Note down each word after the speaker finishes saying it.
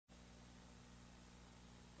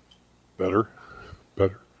Better?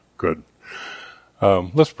 Good.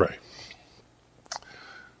 Let's pray.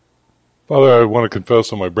 Father, I want to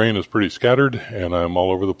confess that my brain is pretty scattered and I'm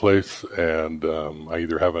all over the place, and I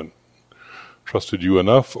either haven't trusted you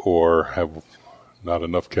enough or have not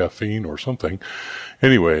enough caffeine or something.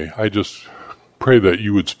 Anyway, I just pray that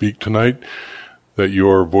you would speak tonight, that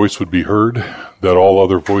your voice would be heard, that all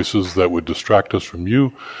other voices that would distract us from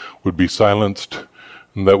you would be silenced,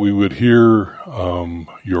 and that we would hear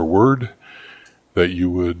your word, that you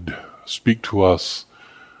would speak to us.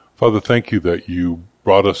 Father, thank you that you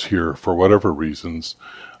brought us here for whatever reasons.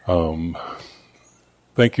 Thank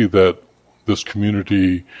you that this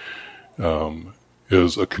community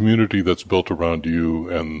is a community that's built around you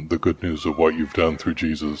and the good news of what you've done through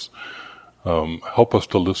Jesus. Help us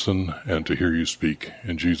to listen and to hear you speak.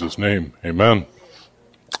 In Jesus' name, amen.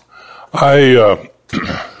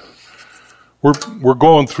 We're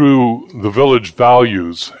going through the village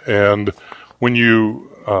values, and when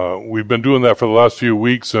we've been doing that for the last few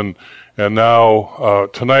weeks, and now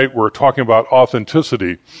tonight we're talking about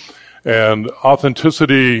authenticity. And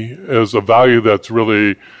authenticity is a value that's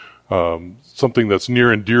really something that's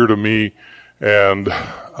near and dear to me, and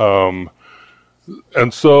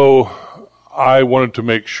so I wanted to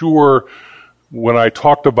make sure when I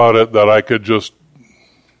talked about it that I could just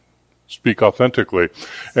speak authentically,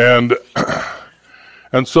 and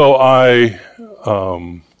so I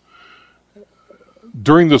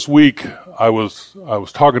during this week I was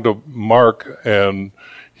talking to Mark, and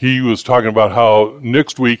he was talking about how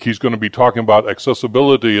next week he's going to be talking about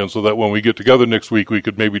accessibility, and so that when we get together next week we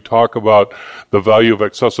could maybe talk about the value of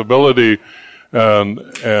accessibility.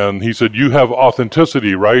 And he said, you have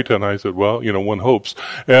authenticity, right? And I said, well, one hopes.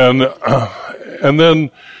 And then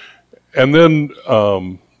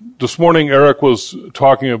this morning Eric was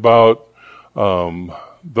talking about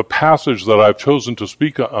the passage that I've chosen to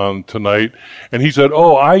speak on tonight, and he said,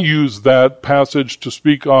 oh, I used that passage to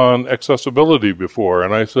speak on accessibility before.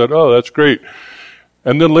 And I said, oh, that's great.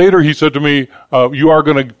 And then later he said to me, you are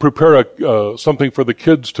going to prepare something for the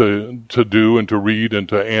kids to do and to read and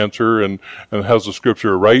to answer, and has the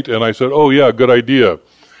scripture right? And I said, oh yeah, good idea.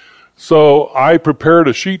 So I prepared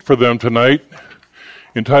a sheet for them tonight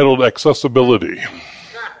entitled Accessibility,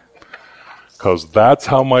 because that's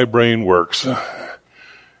how my brain works.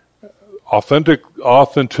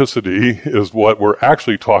 Authenticity is what we're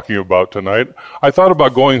actually talking about tonight. I thought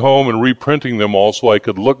about going home and reprinting them all so I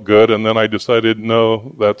could look good, and then I decided,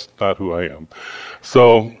 no, that's not who I am.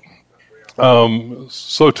 So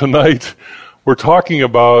tonight we're talking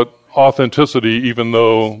about authenticity, even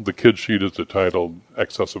though the kid sheet is entitled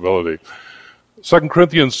Accessibility. 2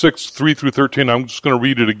 Corinthians 6, 3 through 13, I'm just going to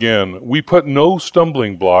read it again. We put no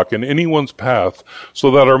stumbling block in anyone's path so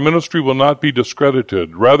that our ministry will not be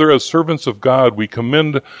discredited. Rather, as servants of God, we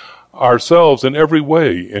commend ourselves in every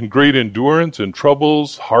way, in great endurance, in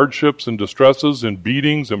troubles, hardships, and distresses, in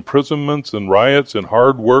beatings, imprisonments, and riots, in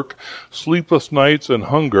hard work, sleepless nights, and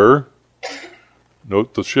hunger.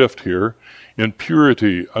 Note the shift here. In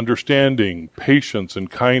purity, understanding, patience,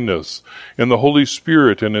 and kindness, in the Holy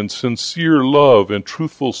Spirit, and in sincere love, in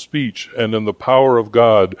truthful speech, and in the power of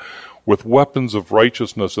God, with weapons of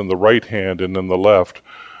righteousness in the right hand and in the left,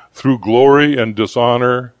 through glory and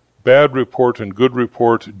dishonor, bad report and good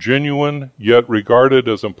report, genuine, yet regarded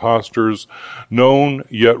as impostors, known,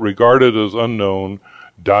 yet regarded as unknown,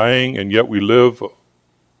 dying, and yet we live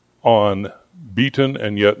on, beaten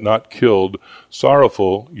and yet not killed,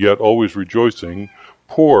 sorrowful yet always rejoicing,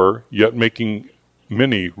 poor yet making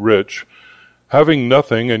many rich, having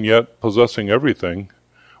nothing and yet possessing everything.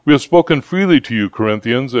 We have spoken freely to you,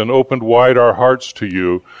 Corinthians, and opened wide our hearts to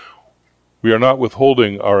you. We are not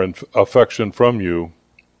withholding our affection from you,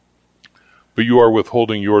 but you are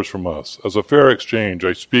withholding yours from us. As a fair exchange,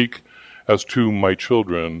 I speak as to my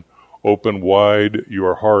children. Open wide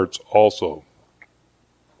your hearts also.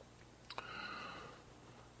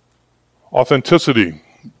 Authenticity.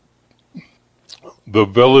 The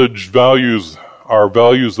village values are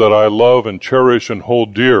values that I love and cherish and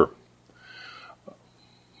hold dear.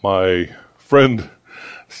 My friend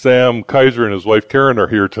Sam Kaiser and his wife Karen are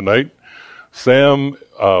here tonight. Sam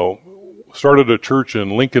started a church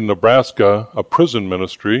in Lincoln, Nebraska, a prison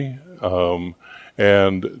ministry,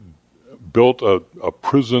 and built a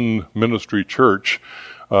prison ministry church.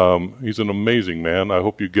 He's an amazing man. I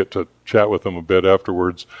hope you get to chat with him a bit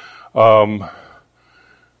afterwards.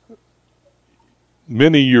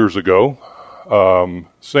 Many years ago,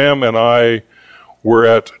 Sam and I were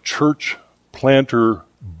at Church Planter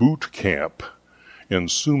Boot Camp in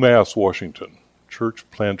Sumas, Washington. Church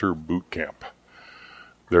Planter Boot Camp.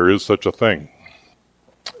 There is such a thing.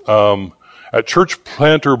 At church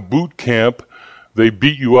planter boot camp, they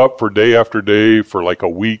beat you up for day after day for like a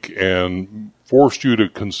week and forced you to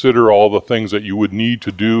consider all the things that you would need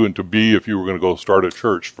to do and to be if you were going to go start a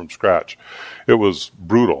church from scratch. It was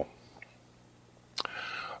brutal.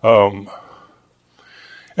 And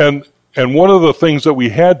one of the things that we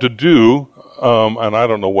had to do, and I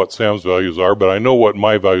don't know what Sam's values are, but I know what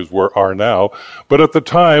my values are now. But at the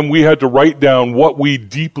time, we had to write down what we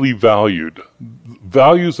deeply valued,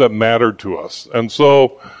 values that mattered to us. And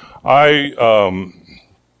so I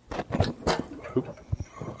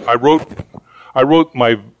wrote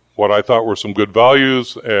my what I thought were some good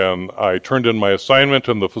values, and I turned in my assignment,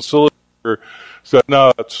 and the facilitator said,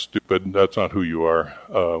 "No, that's stupid. That's not who you are.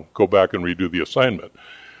 Go back and redo the assignment."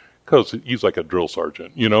 Because he's like a drill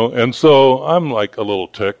sergeant, you know. And so I'm like a little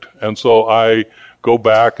ticked. And so I go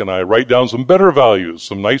back and I write down some better values,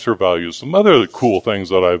 some nicer values, some other cool things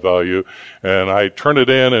that I value. And I turn it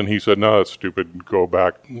in, and he said, "No, that's stupid. Go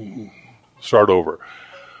back. Start over."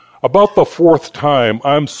 About the fourth time,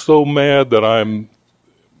 I'm so mad that I'm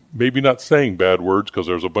maybe not saying bad words because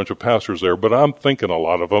there's a bunch of pastors there, but I'm thinking a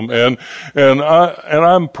lot of them. And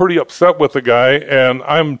I'm pretty upset with the guy, and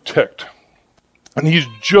I'm ticked. And he's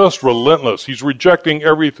just relentless. He's rejecting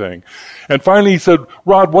everything. And finally he said,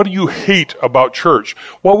 "Rod, what do you hate about church?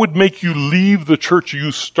 What would make you leave the church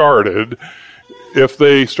you started if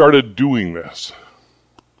they started doing this?"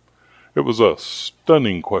 It was a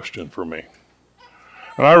stunning question for me.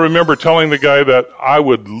 And I remember telling the guy that I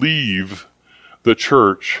would leave the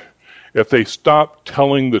church if they stopped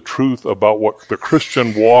telling the truth about what the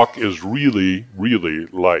Christian walk is really, really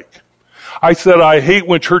like. I said, I hate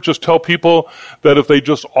when churches tell people that if they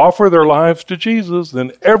just offer their lives to Jesus,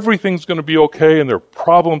 then everything's going to be okay and their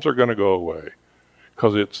problems are going to go away.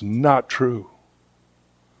 Because it's not true.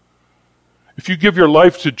 If you give your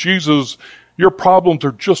life to Jesus, your problems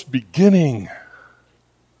are just beginning.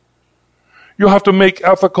 You'll have to make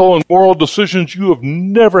ethical and moral decisions you have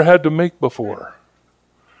never had to make before.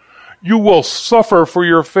 You will suffer for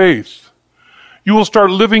your faith. You will start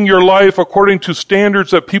living your life according to standards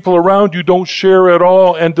that people around you don't share at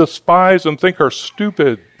all and despise and think are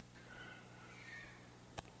stupid.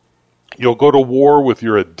 You'll go to war with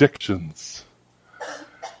your addictions.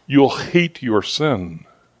 You'll hate your sin.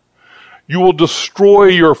 You will destroy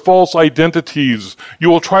your false identities. You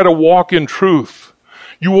will try to walk in truth.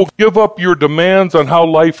 You will give up your demands on how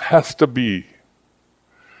life has to be.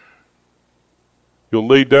 You'll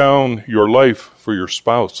lay down your life for your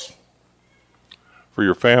spouse, for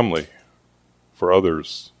your family, for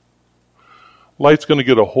others. Life's going to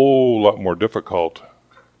get a whole lot more difficult,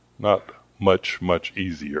 not much, much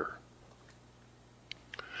easier.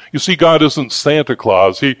 You see, God isn't Santa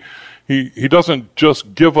Claus. He doesn't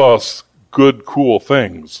just give us good, cool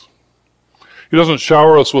things. He doesn't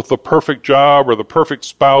shower us with the perfect job or the perfect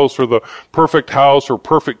spouse or the perfect house or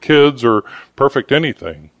perfect kids or perfect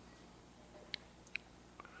anything.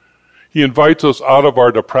 He invites us out of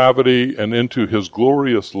our depravity and into his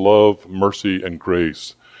glorious love, mercy, and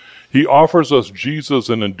grace. He offers us Jesus,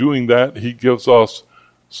 and in doing that, he gives us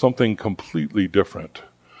something completely different,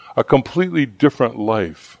 a completely different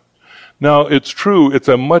life. Now, it's true, it's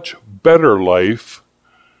a much better life,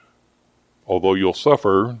 although you'll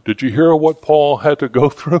suffer. Did you hear what Paul had to go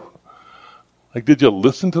through? Like, did you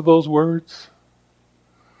listen to those words?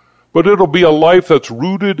 But it'll be a life that's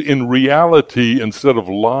rooted in reality instead of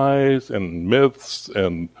lies and myths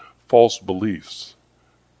and false beliefs.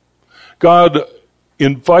 God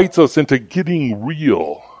invites us into getting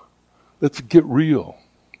real. Let's get real.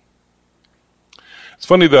 It's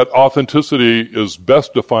funny that authenticity is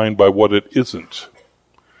best defined by what it isn't.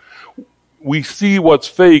 We see what's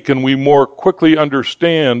fake and we more quickly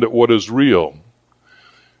understand what is real.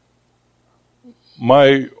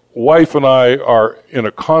 My wife and I are in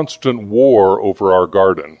a constant war over our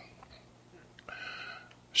garden.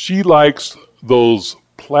 She likes those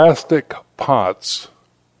plastic pots,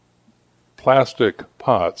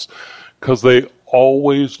 because they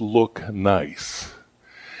always look nice.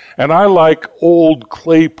 And I like old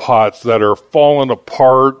clay pots that are falling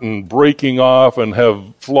apart and breaking off and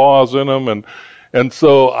have flaws in them. And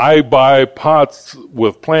so I buy pots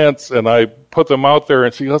with plants and I put them out there,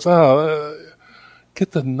 and she goes,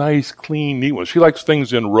 get the nice, clean, neat ones. She likes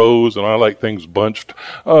things in rows, and I like things bunched.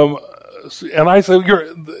 And I say,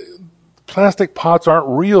 plastic pots aren't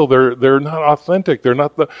real. They're not authentic.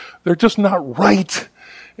 They're just not right.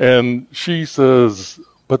 And she says,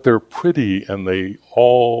 but they're pretty, and they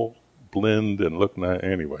all blend and look nice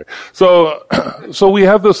anyway. So we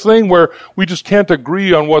have this thing where we just can't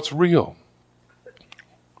agree on what's real.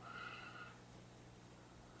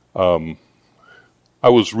 I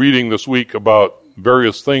was reading this week about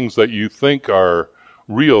various things that you think are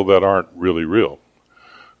real that aren't really real.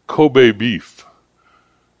 Kobe beef.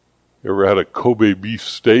 You ever had a Kobe beef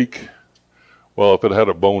steak? Well, if it had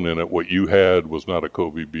a bone in it, what you had was not a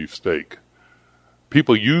Kobe beef steak.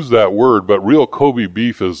 People use that word, but real Kobe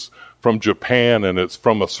beef is from Japan, and it's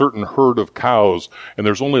from a certain herd of cows, and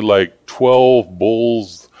there's only like 12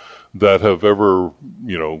 bulls that have ever,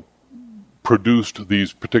 produced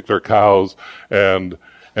these particular cows, and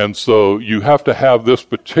so you have to have this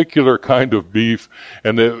particular kind of beef,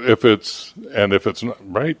 and if it's not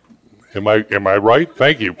right, am I right?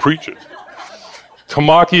 Thank you, preach it.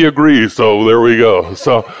 Tamaki agrees, so there we go.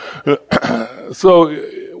 So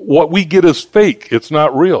what we get is fake. It's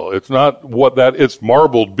not real. It's not it's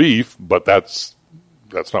marbled beef, but that's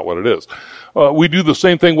not what it is. We do the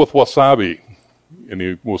same thing with wasabi.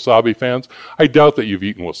 Any wasabi fans? I doubt that you've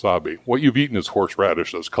eaten wasabi. What you've eaten is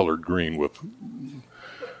horseradish that's colored green with...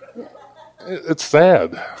 It's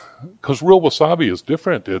sad, because real wasabi is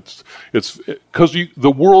different. It's because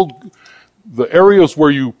the areas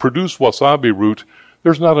where you produce wasabi root,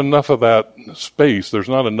 there's not enough of that space. There's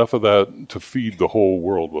not enough of that to feed the whole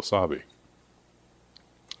world wasabi.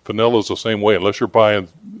 Vanilla is the same way. Unless you're buying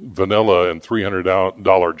vanilla in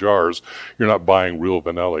 $300 jars, you're not buying real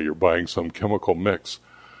vanilla. You're buying some chemical mix.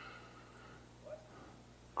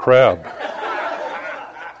 Crab.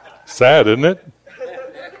 Sad, isn't it?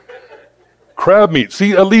 Crab meat.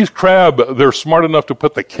 See, at least crab, they're smart enough to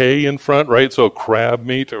put the K in front, right? So crab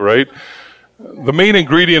meat, right? The main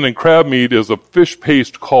ingredient in crab meat is a fish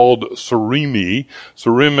paste called surimi.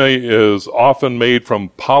 Surimi is often made from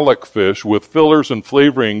pollock fish with fillers and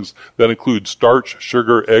flavorings that include starch,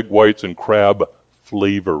 sugar, egg whites, and crab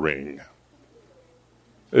flavoring.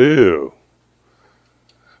 Ew.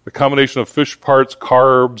 The combination of fish parts,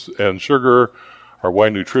 carbs, and sugar are why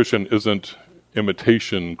nutrition isn't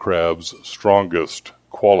imitation crab's strongest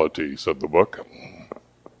quality, said the book.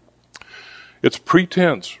 It's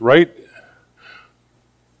pretense, right?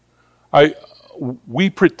 We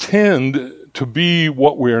pretend to be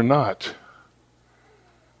what we're not.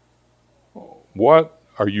 What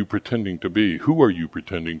are you pretending to be? Who are you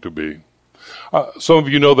pretending to be? Some of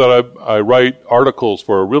you know that I write articles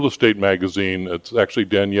for a real estate magazine. It's actually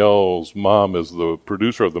Danielle's mom is the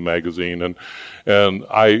producer of the magazine, and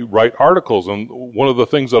I write articles. And one of the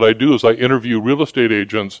things that I do is I interview real estate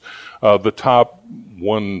agents, the top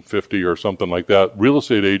 150 or something like that, real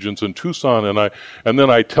estate agents in Tucson, and then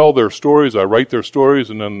I tell their stories. I write their stories,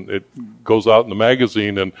 and then it goes out in the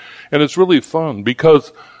magazine, and it's really fun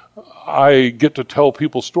because I get to tell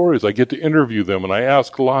people stories. I get to interview them, and I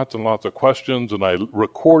ask lots and lots of questions, and I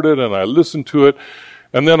record it, and I listen to it,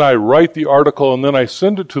 and then I write the article, and then I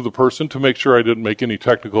send it to the person to make sure I didn't make any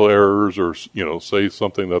technical errors or say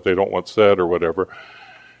something that they don't want said or whatever.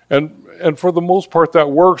 And for the most part that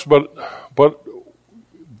works, but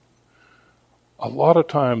a lot of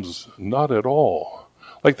times not at all.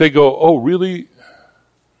 Like they go, "Oh, really?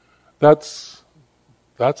 That's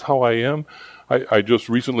how I am." I just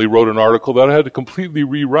recently wrote an article that I had to completely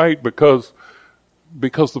rewrite because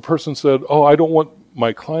the person said, "Oh, I don't want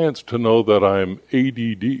my clients to know that I'm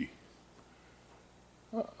ADD.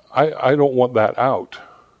 I don't want that out."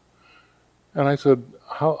 And I said,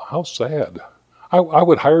 how sad. I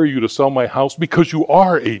would hire you to sell my house because you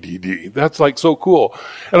are ADD. That's like so cool.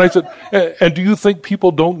 And I said, and do you think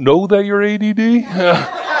people don't know that you're ADD?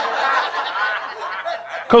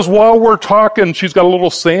 Because while we're talking, she's got a little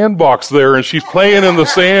sandbox there, and she's playing in the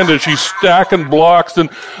sand, and she's stacking blocks, and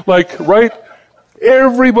right?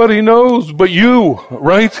 Everybody knows but you,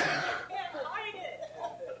 right?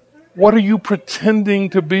 What are you pretending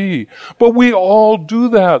to be? But we all do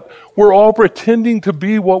that. We're all pretending to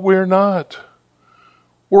be what we're not.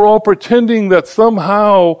 We're all pretending that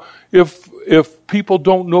somehow, if people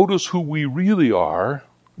don't notice who we really are,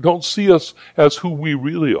 don't see us as who we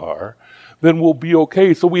really are, then we'll be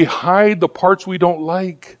okay. So we hide the parts we don't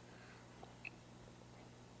like.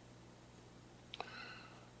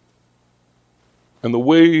 And the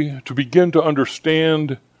way to begin to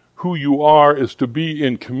understand who you are is to be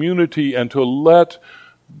in community and to let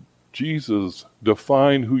Jesus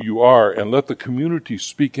define who you are and let the community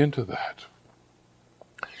speak into that.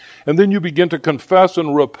 And then you begin to confess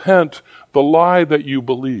and repent the lie that you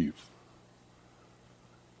believe.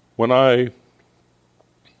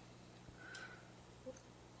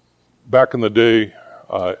 Back in the day,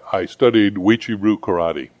 I studied Uechi-ryu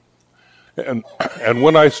karate. And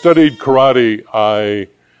when I studied karate,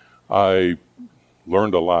 I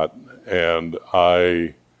learned a lot. And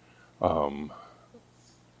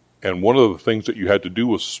and one of the things that you had to do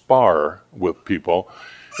was spar with people.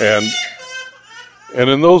 And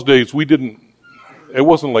in those days, it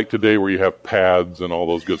wasn't like today where you have pads and all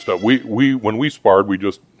those good stuff. When we sparred, we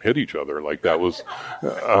just hit each other. Like that was,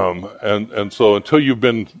 and so until you've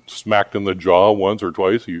been smacked in the jaw once or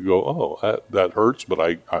twice, you go, oh, that hurts, but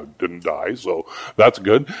I didn't die, so that's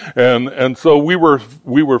good. And so we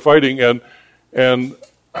were fighting, and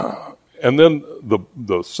then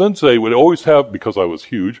the sensei would always have, because I was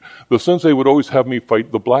huge, the sensei would always have me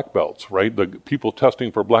fight the black belts, right? The people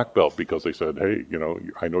testing for black belt, because they said, hey,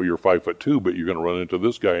 I know you're 5'2", but you're going to run into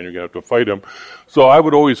this guy and you're going to have to fight him. So I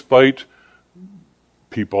would always fight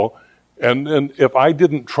people, and if I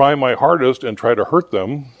didn't try my hardest and try to hurt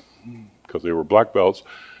them, because they were black belts,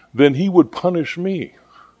 then he would punish me.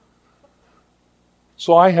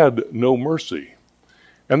 So I had no mercy.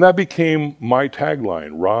 And that became my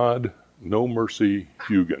tagline, Rod, No Mercy,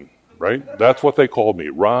 Hugen, right? That's what they called me,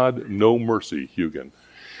 Rod, No Mercy, Hugen.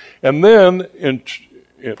 And then,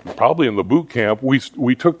 probably in the boot camp,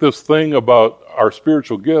 we took this thing about our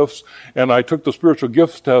spiritual gifts, and I took the spiritual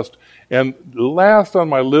gifts test, and last on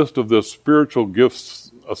my list of this spiritual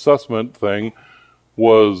gifts assessment thing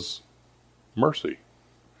was mercy.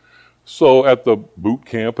 So at the boot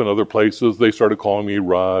camp and other places, they started calling me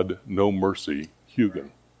Rod, No Mercy,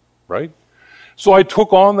 Hugen, right? So I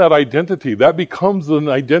took on that identity. That becomes an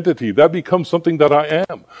identity. That becomes something that I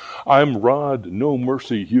am. I'm Rod, No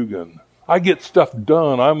Mercy, Hugen. I get stuff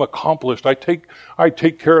done. I'm accomplished. I take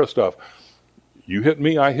care of stuff. You hit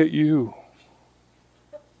me, I hit you.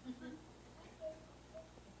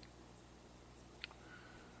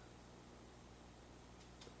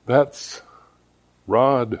 That's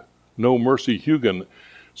Rod, No Mercy, Hugen.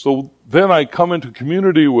 So then I come into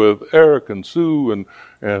community with Eric and Sue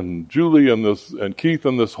and Julie and Keith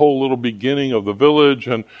and this whole little beginning of the village.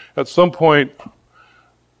 And at some point,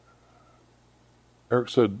 Eric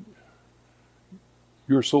said,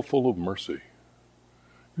 "You're so full of mercy.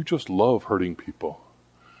 You just love hurting people.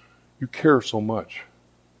 You care so much."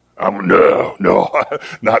 No,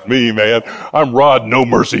 not me, man. I'm Rod, No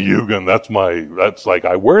Mercy, Hugen. That's like,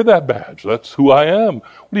 I wear that badge. That's who I am.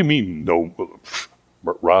 What do you mean, no,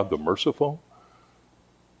 Rod the Merciful?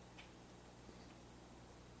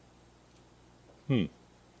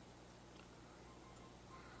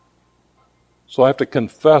 So I have to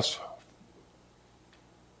confess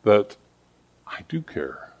that I do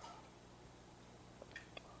care.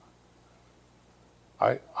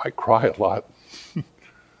 I cry a lot.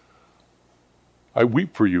 I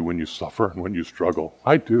weep for you when you suffer and when you struggle.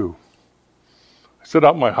 I do. I sit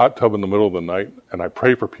out in my hot tub in the middle of the night and I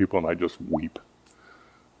pray for people and I just weep.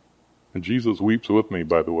 And Jesus weeps with me,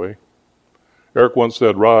 by the way. Eric once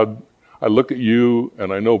said, "Rod, I look at you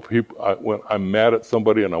and I know people, when I'm mad at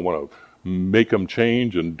somebody and I want to make them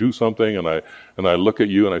change and do something, and I look at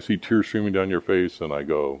you and I see tears streaming down your face and I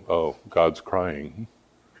go, oh, God's crying.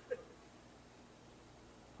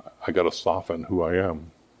 I got to soften who I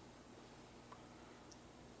am."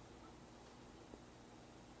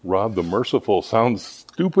 Rod the Merciful sounds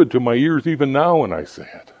stupid to my ears even now when I say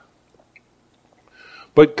it.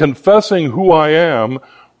 But confessing who I am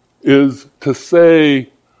is to say,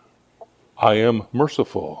 I am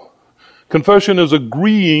merciful. Confession is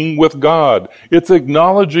agreeing with God. It's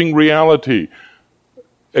acknowledging reality.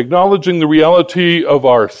 Acknowledging the reality of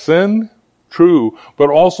our sin, true, but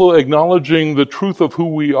also acknowledging the truth of who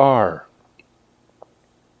we are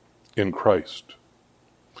in Christ.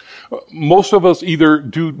 Most of us either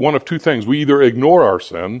do one of two things. We either ignore our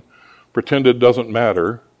sin, pretend it doesn't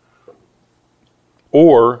matter,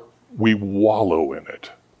 or we wallow in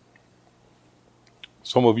it.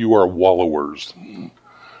 Some of you are wallowers,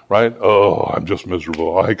 right? Oh, I'm just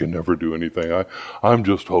miserable. I can never do anything. I'm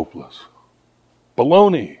just hopeless.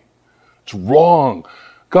 Baloney. It's wrong.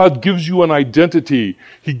 God gives you an identity.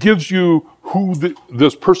 He gives you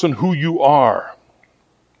this person who you are.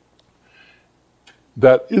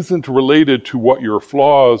 That isn't related to what your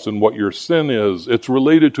flaws and what your sin is. It's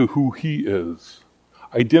related to who He is.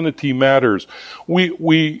 Identity matters.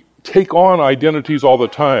 We take on identities all the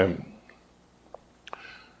time.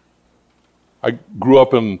 I grew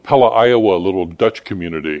up in Pella, Iowa, a little Dutch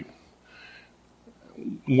community.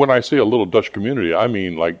 When I say a little Dutch community, I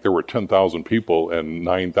mean like there were 10,000 people and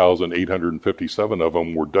 9,857 of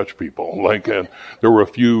them were Dutch people. And there were a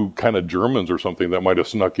few kind of Germans or something that might have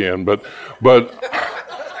snuck in, but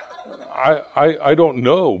I don't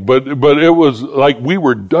know. But it was like we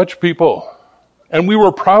were Dutch people, and we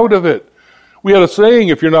were proud of it. We had a saying: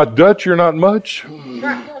 if you're not Dutch, you're not much.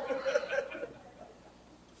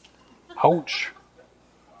 Ouch.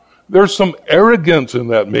 There's some arrogance in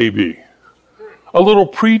that, maybe. A little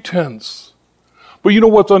pretense. But you know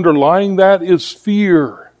what's underlying that is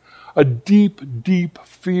fear. A deep, deep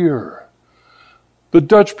fear. The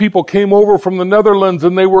Dutch people came over from the Netherlands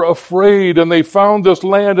and they were afraid, and they found this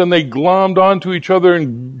land and they glommed onto each other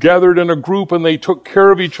and gathered in a group, and they took care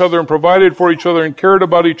of each other and provided for each other and cared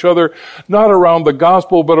about each other, not around the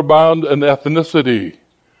gospel, but around an ethnicity.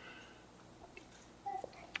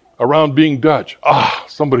 Around being Dutch.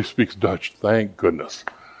 Somebody speaks Dutch. Thank goodness.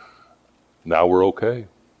 Now we're okay.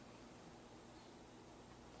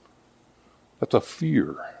 That's a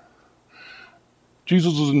fear.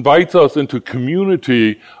 Jesus invites us into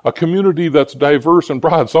community, a community that's diverse and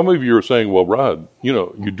broad. Some of you are saying, well, Rod,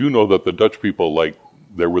 you do know that the Dutch people,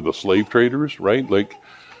 they were the slave traders, right?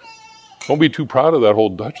 Don't be too proud of that whole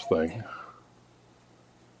Dutch thing.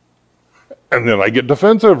 And then I get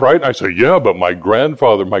defensive, right? I say, yeah, but my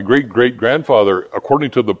great-great-grandfather,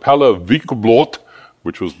 according to the Pelle Weekblad,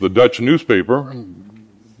 which was the Dutch newspaper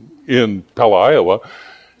in Pella, Iowa,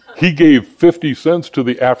 he gave 50 cents to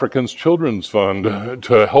the Africans Children's Fund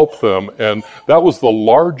to help them, and that was the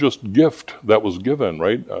largest gift that was given,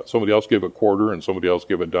 right? Somebody else gave a quarter, and somebody else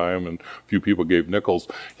gave a dime, and a few people gave nickels.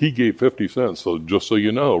 He gave 50 cents, so just so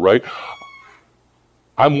you know, right?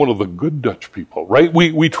 I'm one of the good Dutch people, right?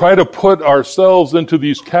 We try to put ourselves into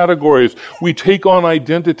these categories. We take on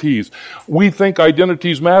identities. We think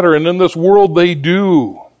identities matter, and in this world they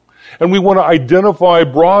do. And we want to identify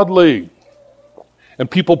broadly. And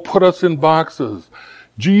people put us in boxes.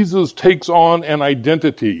 Jesus takes on an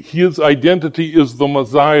identity. His identity is the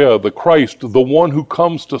Messiah, the Christ, the one who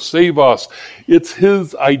comes to save us. It's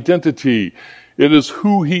his identity. It is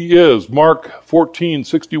who he is. Mark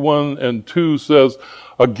 14:61-2 says,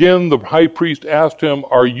 again, the high priest asked him,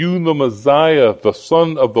 are you the Messiah, the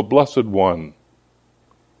Son of the Blessed One?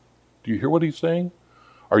 Do you hear what he's saying?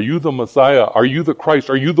 Are you the Messiah? Are you the Christ?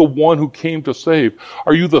 Are you the one who came to save?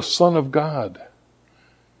 Are you the Son of God?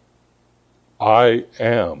 I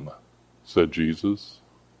am, said Jesus.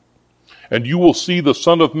 And you will see the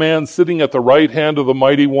Son of Man sitting at the right hand of the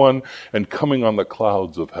Mighty One and coming on the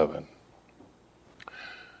clouds of heaven.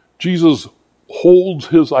 Jesus holds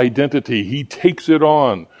his identity. He takes it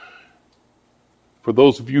on. For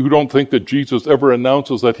those of you who don't think that Jesus ever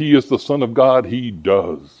announces that he is the Son of God, he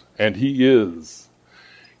does. And he is.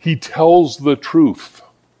 He tells the truth.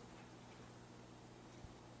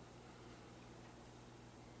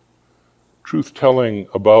 Truth-telling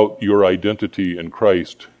about your identity in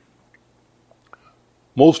Christ.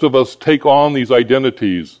 Most of us take on these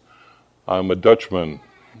identities. I'm a Dutchman.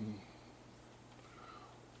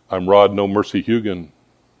 I'm Rod No Mercy Hugen.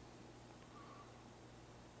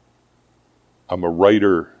 I'm a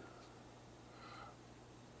writer.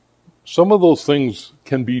 Some of those things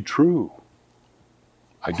can be true.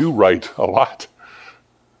 I do write a lot.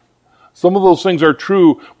 Some of those things are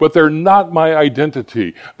true, but they're not my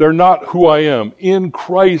identity. They're not who I am. In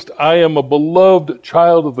Christ, I am a beloved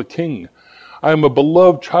child of the King. I am a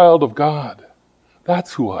beloved child of God.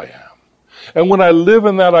 That's who I am. And when I live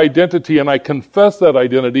in that identity and I confess that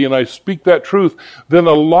identity and I speak that truth, then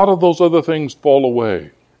a lot of those other things fall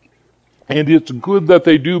away. And it's good that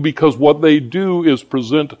they do, because what they do is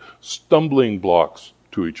present stumbling blocks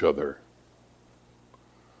to each other.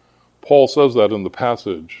 Paul says that in the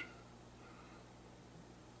passage.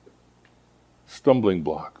 Stumbling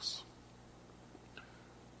blocks.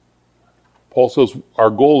 Paul says our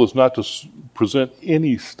goal is not to present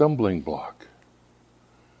any stumbling block.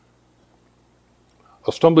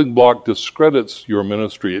 A stumbling block discredits your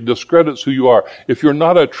ministry. It discredits who you are. If you're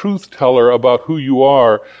not a truth teller about who you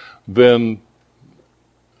are, then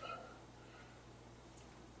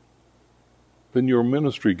your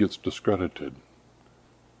ministry gets discredited.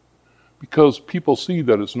 Because people see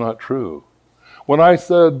that it's not true. When I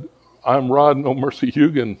said, I'm Rod No Mercy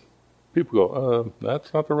Hugen, people go,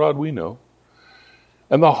 that's not the Rod we know.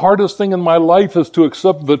 And the hardest thing in my life is to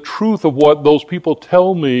accept the truth of what those people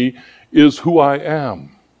tell me is who I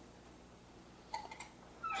am.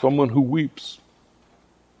 Someone who weeps.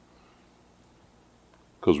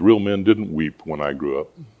 Because real men didn't weep when I grew up.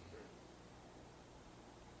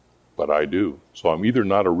 But I do. So I'm either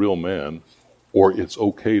not a real man, or it's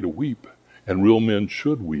okay to weep. And real men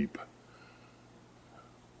should weep.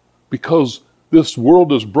 Because this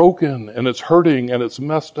world is broken, and it's hurting, and it's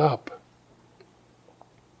messed up.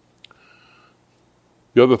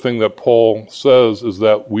 The other thing that Paul says is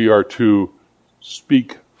that we are to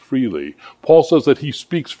speak freely. Paul says that he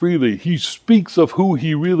speaks freely. He speaks of who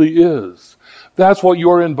he really is. That's what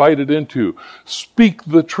you're invited into. Speak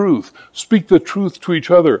the truth. Speak the truth to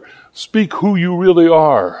each other. Speak who you really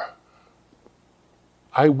are.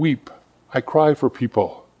 I weep. I cry for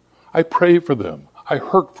people. I pray for them. I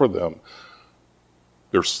hurt for them.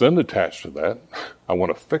 There's sin attached to that. I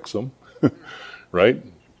want to fix them, right?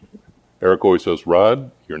 Eric always says,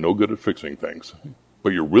 Rod, you're no good at fixing things,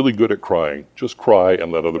 but you're really good at crying. Just cry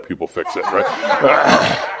and let other people fix it,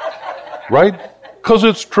 right? Right? Because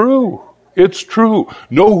it's true. It's true.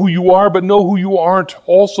 Know who you are, but know who you aren't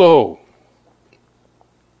also.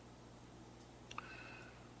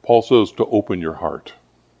 Paul says to open your heart.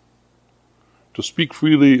 To speak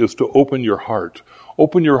freely is to open your heart.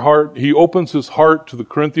 Open your heart. He opens his heart to the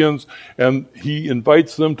Corinthians, and he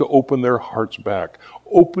invites them to open their hearts back.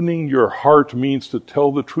 Opening your heart means to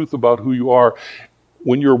tell the truth about who you are.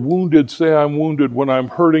 When you're wounded, say I'm wounded. When I'm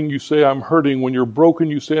hurting, you say I'm hurting. When you're broken,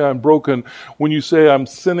 you say I'm broken. When you say I'm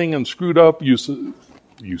sinning and screwed up, you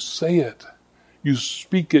say it. You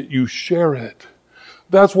speak it. You share it.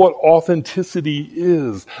 That's what authenticity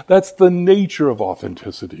is. That's the nature of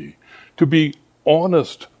authenticity. To be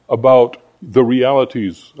honest about the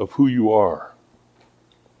realities of who you are.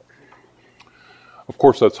 Of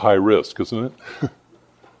course, that's high risk, isn't it?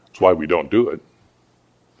 That's why we don't do it.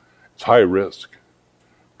 It's high risk.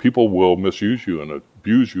 People will misuse you and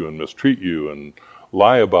abuse you and mistreat you and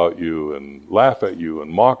lie about you and laugh at you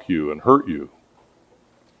and mock you and hurt you.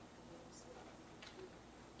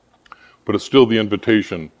 But it's still the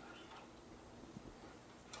invitation.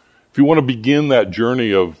 If you want to begin that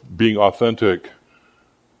journey of being authentic,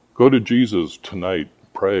 go to Jesus tonight.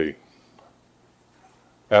 Pray.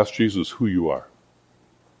 Ask Jesus who you are.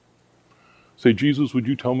 Say, Jesus, would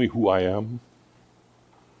you tell me who I am?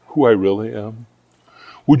 Who I really am?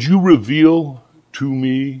 Would you reveal to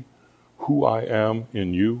me who I am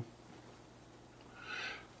in you?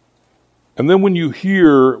 And then when you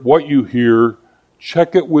hear what you hear,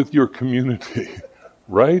 check it with your community,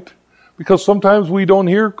 right? Because sometimes we don't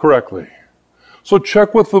hear correctly. So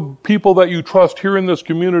check with the people that you trust here in this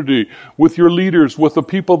community, with your leaders, with the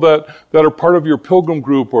people that are part of your pilgrim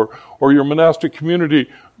group or your monastic community.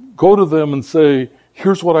 Go to them and say,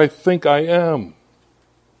 here's what I think I am.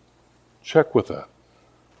 Check with that.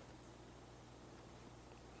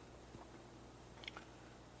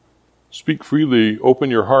 Speak freely,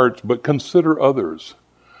 open your hearts, but consider others.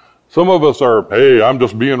 Some of us are, hey, I'm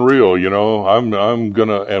just being real, I'm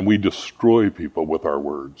gonna, and we destroy people with our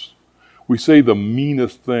words. We say the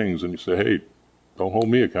meanest things, and you say, hey, don't hold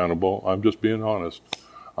me accountable. I'm just being honest.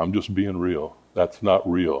 I'm just being real. That's not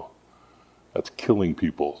real. That's killing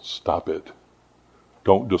people. Stop it.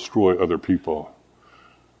 Don't destroy other people.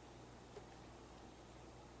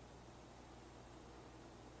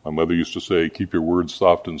 My mother used to say, keep your words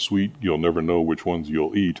soft and sweet. You'll never know which ones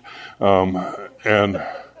you'll eat. And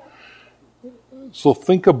so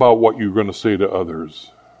think about what you're going to say to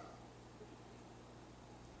others.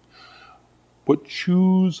 But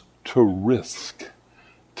choose to risk.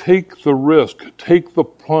 Take the risk. Take the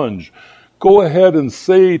plunge. Go ahead and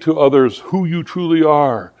say to others who you truly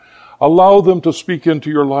are. Allow them to speak into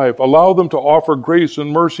your life. Allow them to offer grace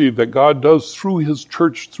and mercy that God does through his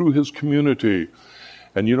church, through his community.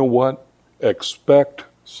 And you know what? Expect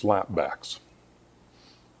slapbacks.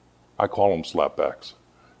 I call them slapbacks.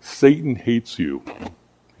 Satan hates you.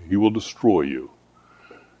 He will destroy you.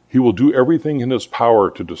 He will do everything in his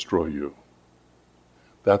power to destroy you.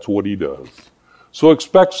 That's what he does. So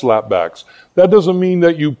expect slapbacks. That doesn't mean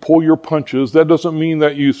that you pull your punches. That doesn't mean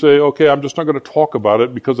that you say, okay, I'm just not going to talk about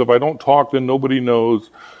it, because if I don't talk, then nobody knows.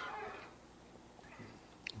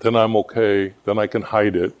 Then I'm okay. Then I can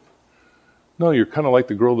hide it. No, you're kind of like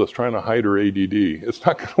the girl that's trying to hide her ADD. It's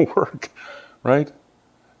not going to work, right?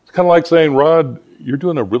 It's kind of like saying, Rod, you're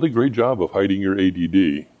doing a really great job of hiding your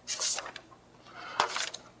ADD.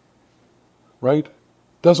 Right?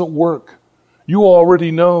 Doesn't work. You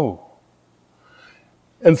already know.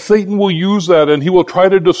 And Satan will use that, and he will try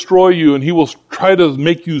to destroy you, and he will try to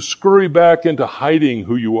make you scurry back into hiding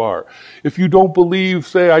who you are. If you don't believe,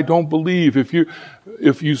 say, I don't believe. If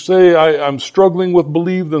you say, I'm struggling with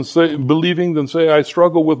believing, then say, I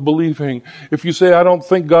struggle with believing. If you say, I don't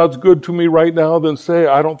think God's good to me right now, then say,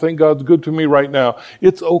 I don't think God's good to me right now.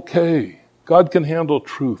 It's okay. God can handle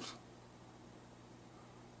truth.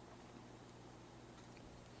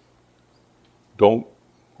 Don't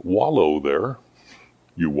wallow there.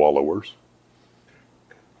 You wallowers.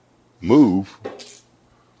 Move.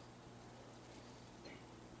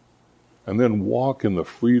 And then walk in the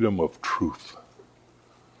freedom of truth.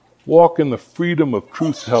 Walk in the freedom of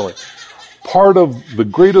truth-telling. The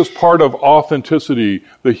greatest part of authenticity,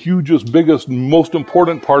 the hugest, biggest, most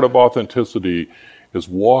important part of authenticity is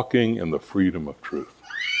walking in the freedom of truth.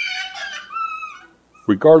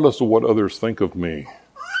 Regardless of what others think of me,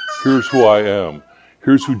 here's who I am.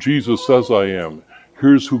 Here's who Jesus says I am.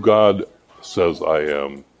 Here's who God says I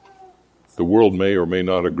am. The world may or may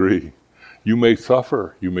not agree. You may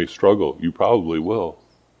suffer. You may struggle. You probably will.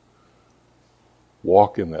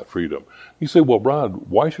 Walk in that freedom. You say, well, Rod,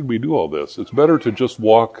 why should we do all this? It's better to just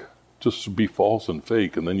walk, just to be false and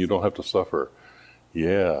fake, and then you don't have to suffer.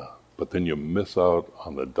 Yeah, but then you miss out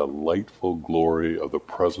on the delightful glory of the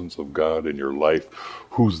presence of God in your life,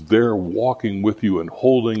 who's there walking with you and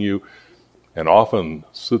holding you, and often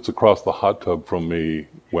sits across the hot tub from me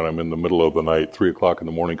when I'm in the middle of the night, 3 o'clock in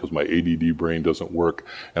the morning, because my ADD brain doesn't work,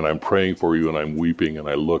 and I'm praying for you and I'm weeping, and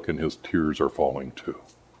I look and his tears are falling too.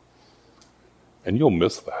 And you'll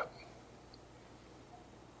miss that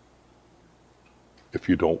if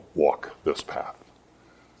you don't walk this path.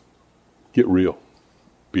 Get real.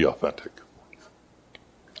 Be authentic.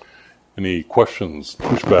 Any questions,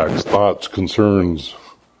 pushbacks, thoughts, concerns?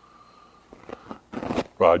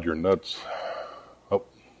 Rod, you're nuts. Oh,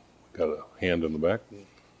 got a hand in the back.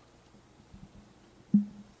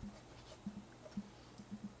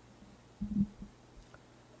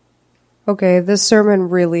 Okay, this sermon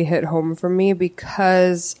really hit home for me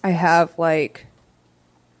because I have, like,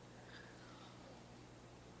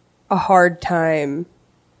 a hard time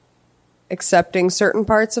accepting certain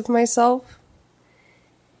parts of myself.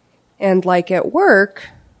 And, like, at work,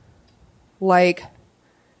 like,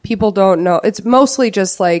 people don't know. It's mostly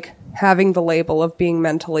just, like, having the label of being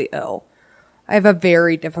mentally ill. I have a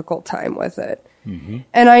very difficult time with it. Mm-hmm.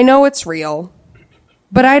 And I know it's real.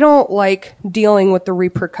 But I don't like dealing with the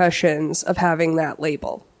repercussions of having that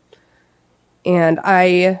label. And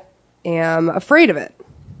I am afraid of it.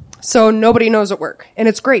 So nobody knows at work. And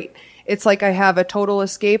it's great. It's like I have a total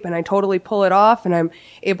escape and I totally pull it off and I'm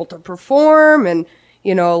able to perform and,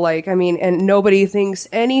 you know, like, I mean, and nobody thinks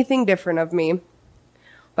anything different of me.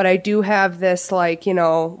 But I do have this, like, you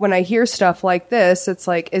know, when I hear stuff like this, it's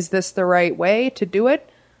like, is this the right way to do it?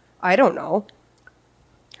 I don't know.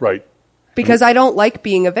 Right. Because I don't like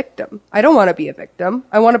being a victim. I don't want to be a victim.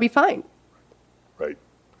 I want to be fine. Right.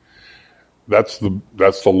 That's the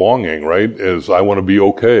longing, right? Is I want to be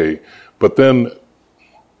okay. But then,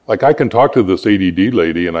 like, I can talk to this ADD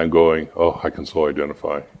lady and I'm going, oh, I can so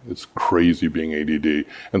identify. It's crazy being ADD.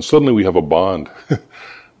 And suddenly we have a bond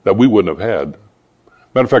that we wouldn't have had.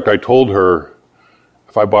 Matter of fact, I told her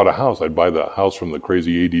if I bought a house, I'd buy the house from the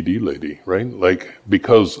crazy ADD lady, right? Like,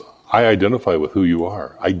 because I identify with who you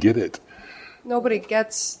are. I get it. Nobody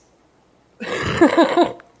gets...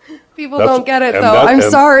 People don't get it, though. I'm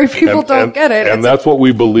sorry, people don't get it. And that's what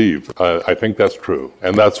we believe. I think that's true.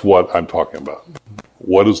 And that's what I'm talking about.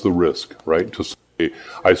 What is the risk, right? To say,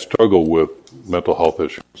 I struggle with mental health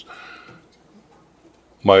issues.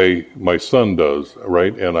 My son does,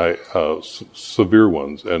 right? And severe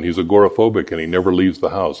ones. And he's agoraphobic, and he never leaves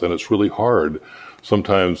the house. And it's really hard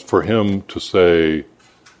sometimes for him to say,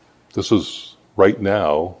 this is right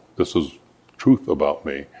now, this is truth about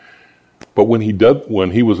me. But when he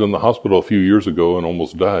was in the hospital a few years ago and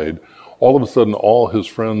almost died, all of a sudden all his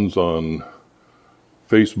friends on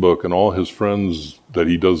Facebook and all his friends that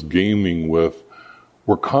he does gaming with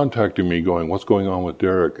were contacting me going, what's going on with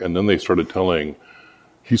Derek? And then they started telling,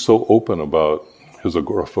 he's so open about his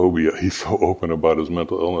agoraphobia. He's so open about his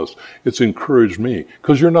mental illness. It's encouraged me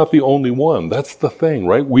because you're not the only one. That's the thing,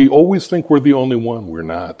 right? We always think we're the only one. We're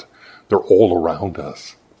not. They're all around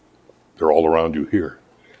us. They're all around you here.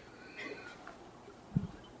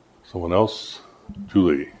 Someone else?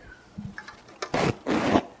 Julie.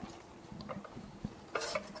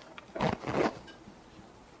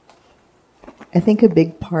 I think a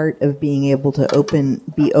big part of being able to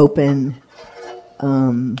be open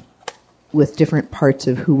with different parts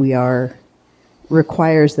of who we are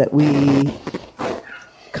requires that we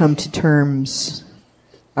come to terms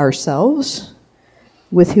ourselves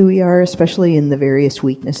with who we are, especially in the various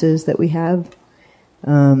weaknesses that we have.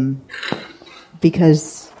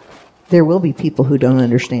 Because there will be people who don't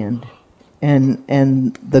understand.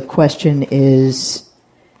 And the question is,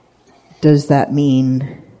 does that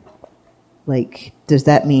mean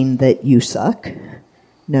that you suck?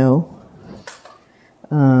 No.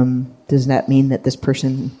 Does that mean that this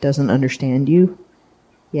person doesn't understand you?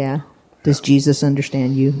 Yeah. Does Jesus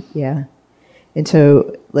understand you? Yeah. And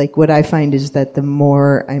so, like, what I find is that the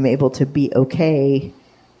more I'm able to be okay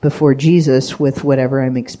before Jesus with whatever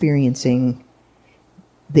I'm experiencing,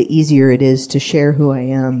 the easier it is to share who I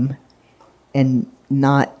am and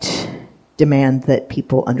not demand that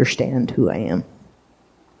people understand who I am.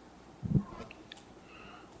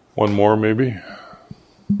 One more, maybe?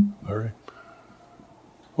 Larry?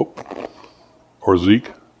 Oh. Or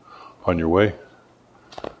Zeke, on your way.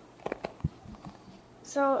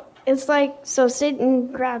 So it's like, so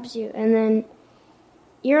Satan grabs you, and then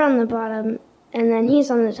you're on the bottom, and then he's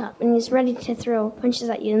on the top, and he's ready to throw punches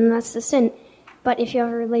at you, and that's the sin. But if you have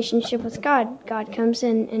a relationship with God, God comes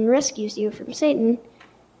in and rescues you from Satan.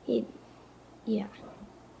 Yeah.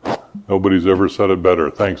 Nobody's ever said it better.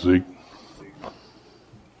 Thanks, Zeke.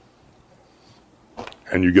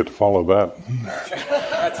 And you get to follow that.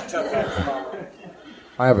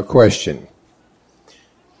 I have a question.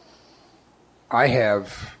 I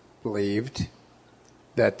have believed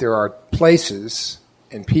that there are places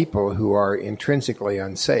and people who are intrinsically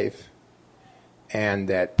unsafe, and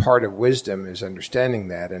that part of wisdom is understanding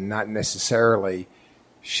that and not necessarily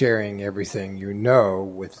sharing everything you know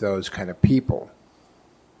with those kind of people.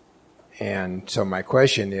 And so my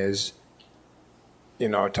question is,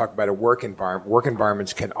 talk about a work environment. Work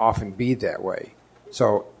environments can often be that way.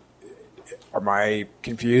 So am I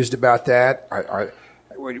confused about that?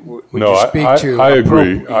 Would No, you speak to I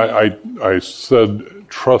agree. I said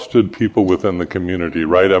trusted people within the community,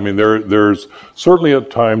 right? I mean, there's certainly a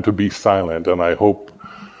time to be silent, and I hope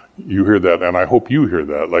you hear that, and I hope you hear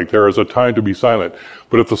that. Like, there is a time to be silent.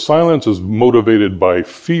 But if the silence is motivated by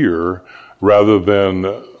fear rather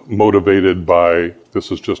than motivated by,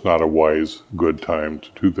 this is just not a wise, good time to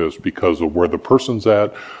do this because of where the person's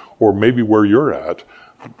at, or maybe where you're at,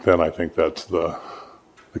 then I think that's the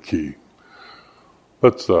key.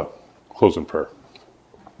 Let's close in prayer.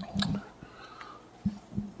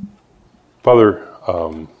 Father,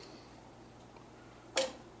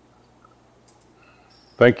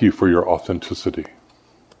 thank you for your authenticity.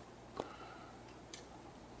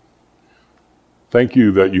 Thank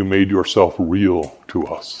you that you made yourself real to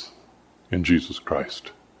us in Jesus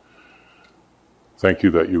Christ. Thank you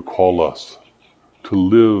that you call us to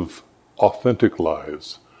live authentic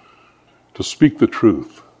lives, to speak the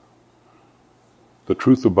truth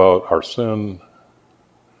about our sin,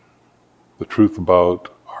 the truth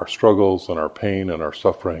about our struggles and our pain and our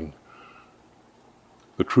suffering,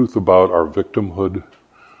 the truth about our victimhood,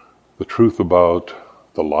 the truth about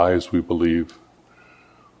the lies we believe.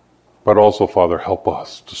 But also, Father, help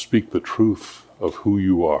us to speak the truth of who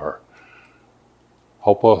you are.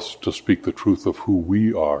 Help us to speak the truth of who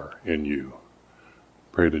we are in you.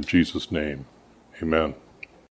 Pray it in Jesus' name. Amen.